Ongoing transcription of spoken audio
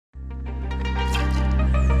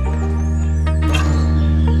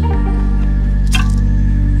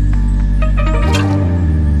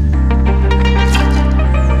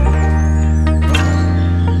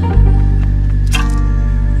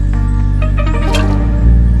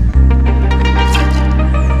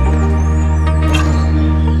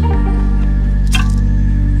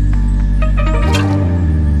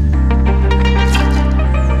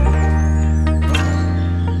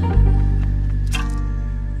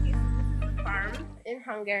in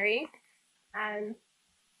Hungary, and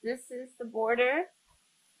this is the border.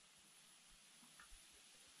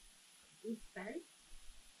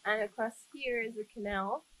 And across here is a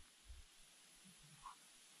canal,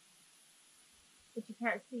 which you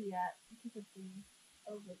can't see yet because it's been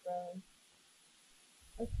overgrown.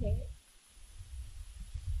 Okay.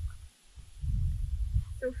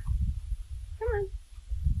 So, come on.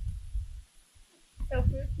 So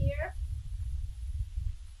through here,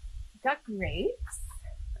 got grapes,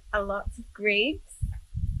 a lot of grapes.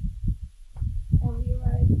 And we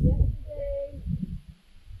arrived yesterday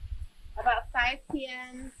about 5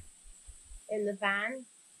 p.m. in the van.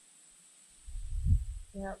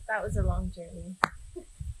 Yeah, that was a long journey.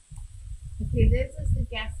 Okay, this is the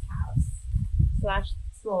guest house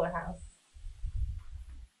 / smaller house.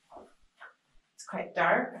 It's quite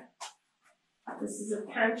dark. This is a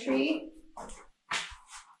pantry.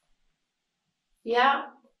 Yeah.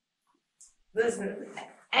 Listen,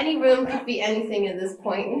 any room could be anything at this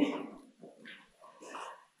point.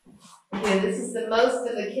 Okay, this is the most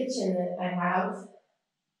of the kitchen that I have.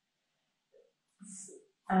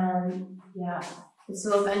 Yeah, this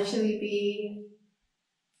will eventually be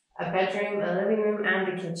a bedroom, a living room, and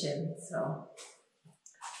a kitchen. So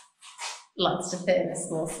lots to fit in a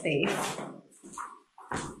small space.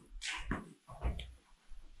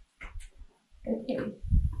 Okay.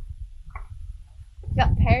 We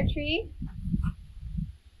got pear tree.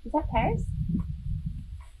 Is that pears?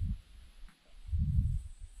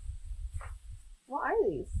 What are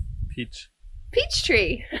these? Peach. Peach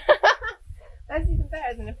tree! That's even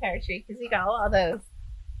better than a pear tree because we got a lot of those.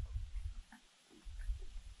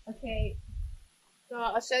 Okay, so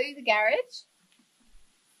I'll show you the garage.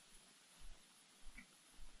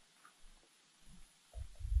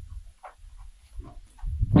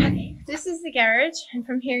 Okay, this is the garage, and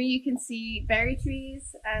from here you can see berry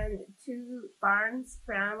trees and 2 barns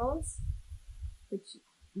for animals, which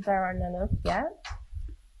there are none of yet.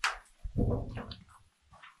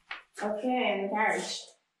 Okay, and the garage.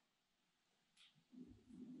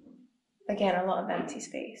 Again, a lot of empty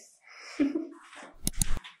space.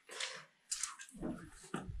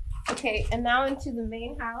 Okay, and now into the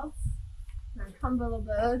main house, my humble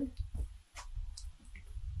abode.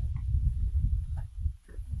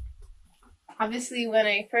 Obviously, when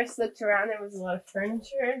I first looked around, there was a lot of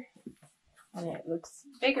furniture, and it looks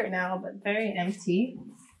bigger now, but very empty.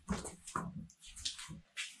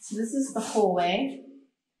 So this is the hallway,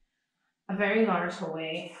 a very large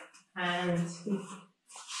hallway, and we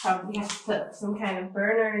probably have to put some kind of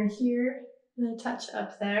burner in here and a touch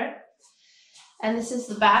up there. And this is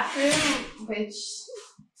the bathroom, which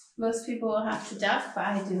most people will have to duck, but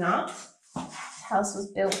I do not. This house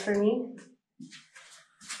was built for me.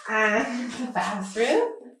 And the bathroom,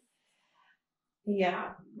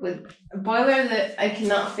 yeah, with a boiler that I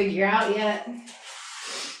cannot figure out yet,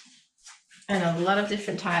 and a lot of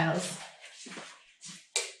different tiles.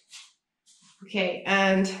 Okay,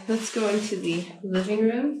 and let's go into the living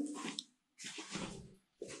room.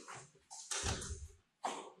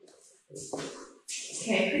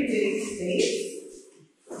 Okay, pretty big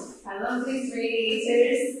space. I love these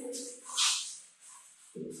radiators.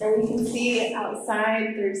 And you can see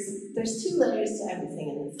outside there's 2 layers to everything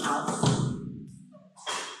in this house.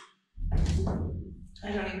 I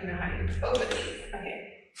don't even know how you open these. Okay.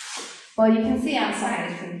 Well, you can see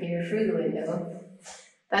outside from here through the window.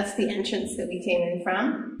 That's the entrance that we came in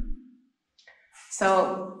from.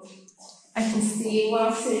 So I can see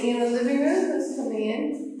while sitting in the living room who's coming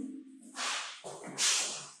in.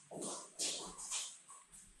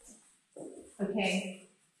 Okay.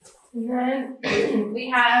 And then we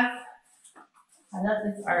have, I love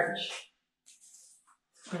this arch.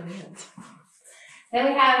 Brilliant. Then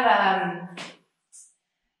we have,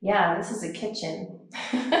 yeah, this is a kitchen.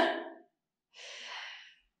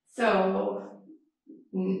 So,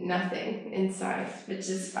 nothing inside, which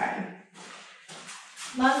is fine.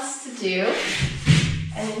 Lots to do.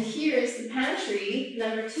 And then here is the pantry,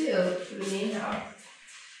 number 2 for the main house.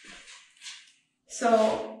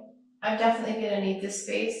 So, I'm definitely gonna need this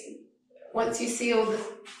space. Once you see all the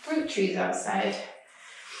fruit trees outside,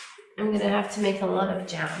 I'm gonna have to make a lot of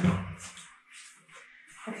jam.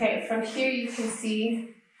 Okay, from here you can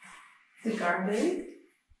see the garden.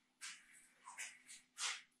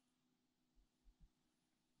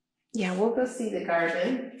 Yeah, we'll go see the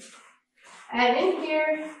garden. And in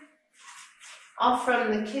here, off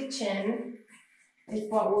from the kitchen, is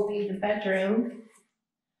what will be the bedroom,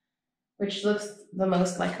 which looks the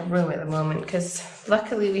most like a room at the moment because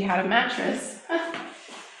luckily we had a mattress.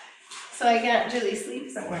 So I can't really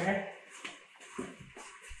sleep somewhere.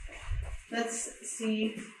 Let's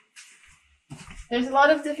see. There's a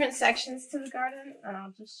lot of different sections to the garden, and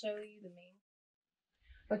I'll just show you the main.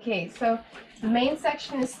 Okay, so the main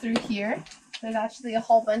section is through here. There's actually a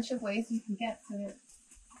whole bunch of ways you can get to it.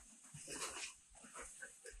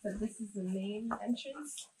 But this is the main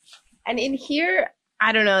entrance. And in here,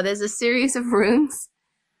 I don't know, there's a series of rooms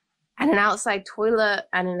and an outside toilet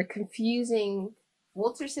and a confusing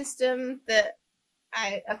water system that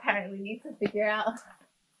I apparently need to figure out.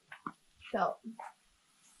 So,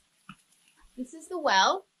 this is the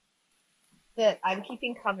well that I'm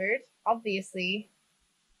keeping covered, obviously,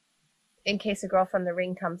 in case a girl from the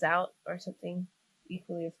ring comes out or something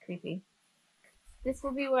equally as creepy. This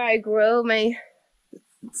will be where I grow my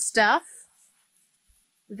stuff,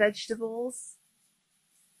 vegetables.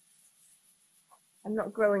 I'm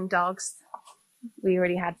not growing dogs. We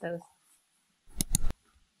already had those.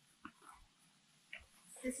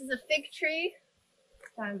 This is a fig tree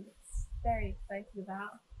that I'm very excited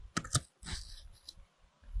about.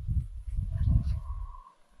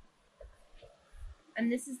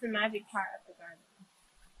 And this is the magic part of the garden.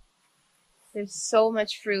 There's so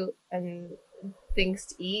much fruit and things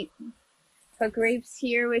to eat. Got grapes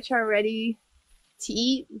here which are ready to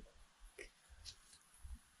eat.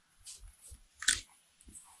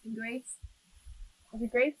 The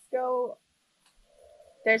grapes go,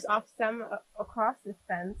 there's off some across this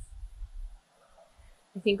fence.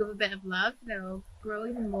 I think with a bit of love, they'll grow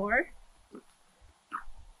even more.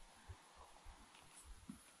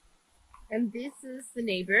 And this is the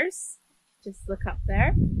neighbours. Just look up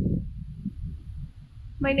there.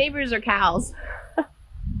 My neighbours are cows.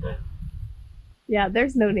 Yeah,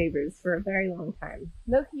 there's no neighbours for a very long time.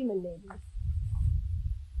 No human neighbours.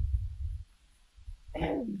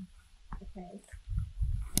 Okay.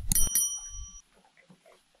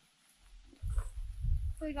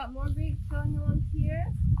 So we got more grapes going along here.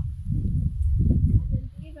 And then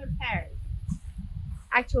these are pears.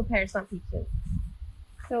 Actual pears, not peaches.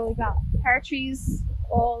 So we got pear trees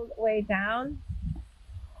all the way down.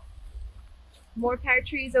 More pear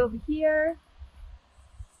trees over here.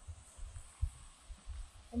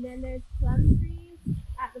 And then there's plum trees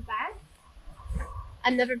at the back.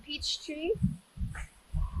 Another peach tree.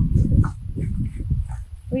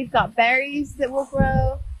 We've got berries that will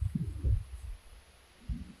grow.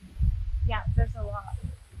 Yeah, there's a lot.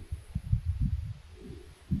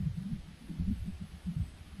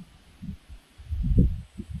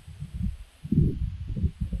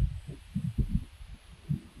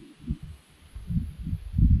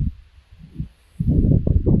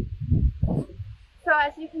 So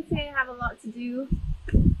as you can see, I have a lot to do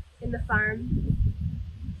in the farm.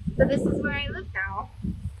 So this is where I live now.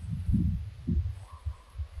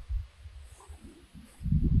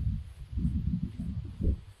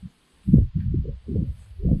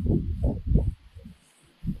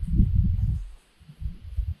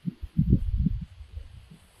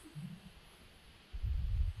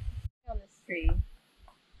 On this tree.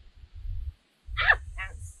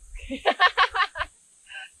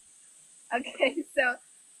 Okay, so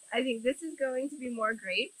I think this is going to be more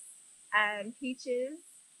grapes and peaches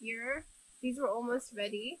here. These were almost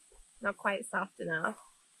ready, not quite soft enough.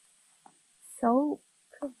 So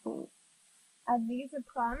cool. And these are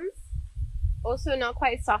plums, also not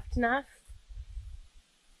quite soft enough.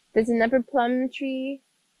 There's another plum tree,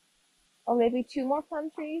 or maybe two more plum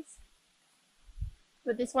trees.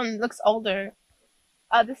 But this one looks older.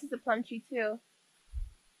 This is a plum tree too.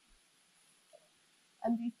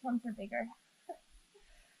 And these plums are bigger.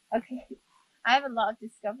 Okay, I have a lot of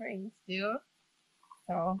discovering to do,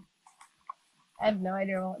 so I have no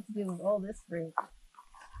idea what to do with all this fruit.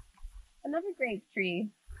 Another grape tree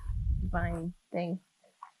vine thing.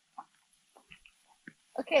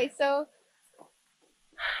 Okay, so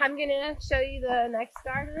I'm gonna show you the next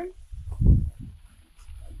garden.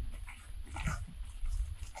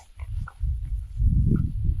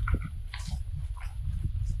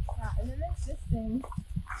 And then there's this thing.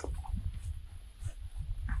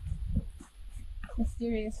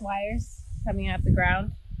 Mysterious wires coming out the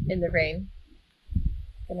ground in the rain.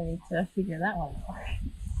 Gonna need to figure that one out.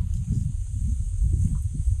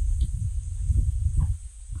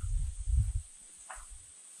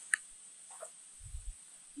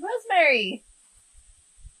 Rosemary!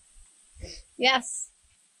 Yes,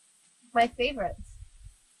 my favorite.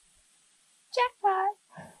 Jackpot!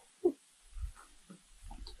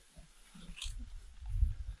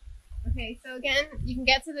 Okay, so again, you can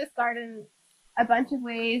get to this garden a bunch of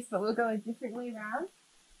ways, but we'll go a different way around.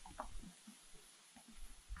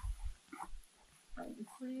 This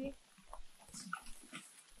way.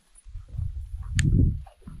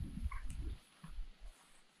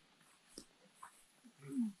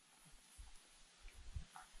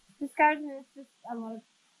 garden is just a lot of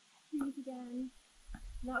trees again.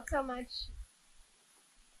 Not so much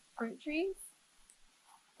fruit trees.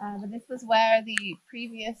 But this was where the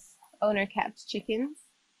previous owner kept chickens.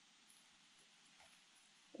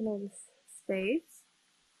 In all this space.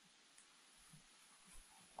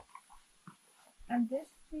 And this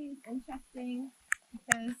tree is interesting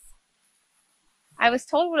because I was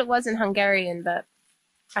told what it was in Hungarian, but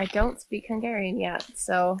I don't speak Hungarian yet,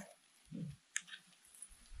 so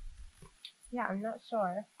yeah, I'm not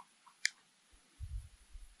sure.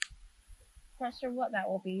 Not sure what that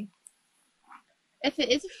will be. If it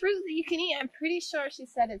is a fruit that you can eat, I'm pretty sure she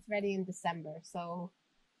said it's ready in December, so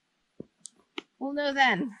we'll know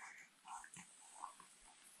then.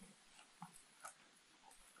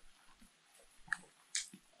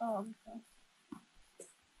 Oh, okay.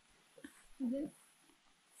 This.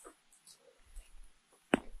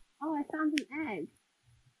 Oh, I found an egg.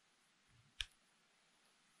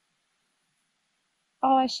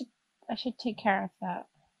 Oh, I should take care of that.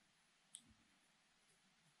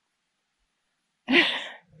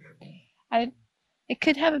 It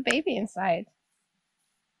could have a baby inside.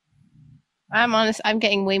 I'm honest, I'm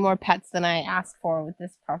getting way more pets than I asked for with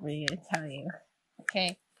this property, I tell you.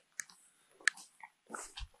 Okay.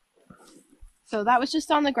 So that was just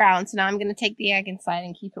on the ground, so now I'm going to take the egg inside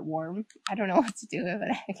and keep it warm. I don't know what to do with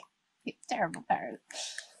an egg. It's a terrible parent.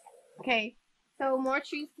 Okay, so more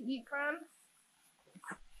trees to eat from.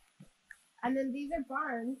 And then these are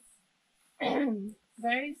barns.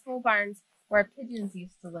 Very small barns where pigeons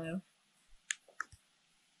used to live.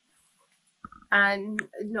 I'm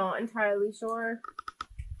not entirely sure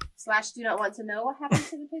 / do not want to know what happened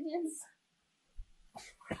to the pigeons.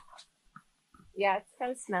 Yeah, it's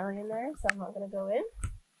kind of smelly in there, so I'm not going to go in.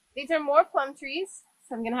 These are more plum trees,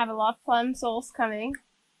 so I'm going to have a lot of plum souls coming.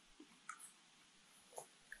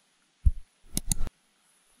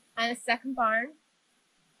 And a second barn.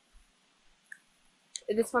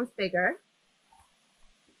 This one's bigger.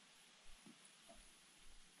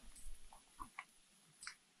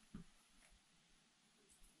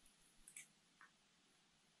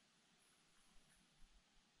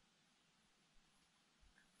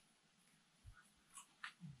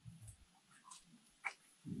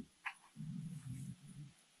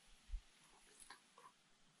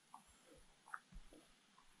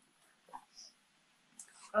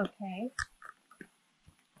 Okay.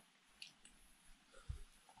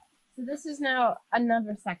 So this is now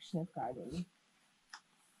another section of garden.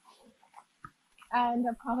 And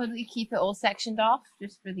I'll probably keep it all sectioned off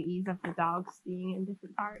just for the ease of the dogs being in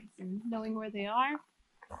different parts and knowing where they are.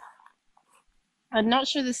 I'm not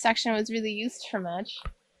sure this section was really used for much.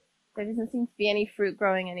 There doesn't seem to be any fruit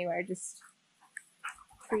growing anywhere, just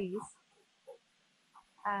trees.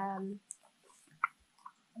 And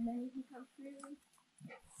then you can come through.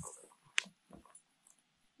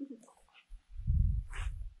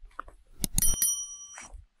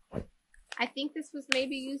 I think this was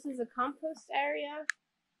maybe used as a compost area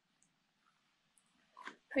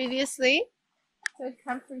previously. So I'd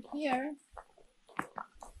come through here.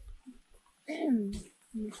 In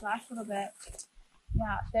this last little bit.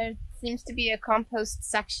 Yeah, there seems to be a compost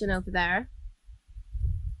section over there,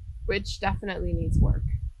 which definitely needs work.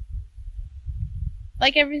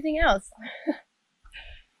 Like everything else.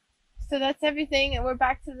 So that's everything, and we're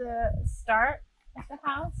back to the start of the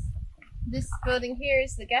house. This building here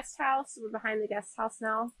is the guest house. We're behind the guest house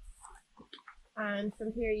now. And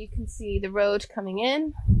from here you can see the road coming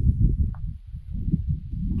in.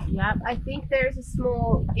 Yep, I think there's a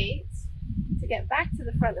small gate to get back to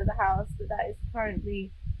the front of the house, but that is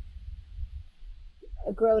currently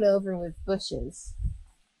grown over with bushes.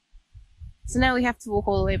 So now we have to walk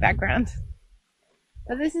all the way back around.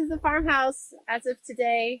 But this is the farmhouse as of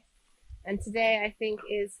today. And today, I think,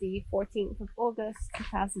 is the 14th of August,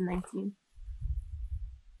 2019.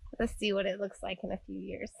 Let's see what it looks like in a few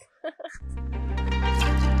years.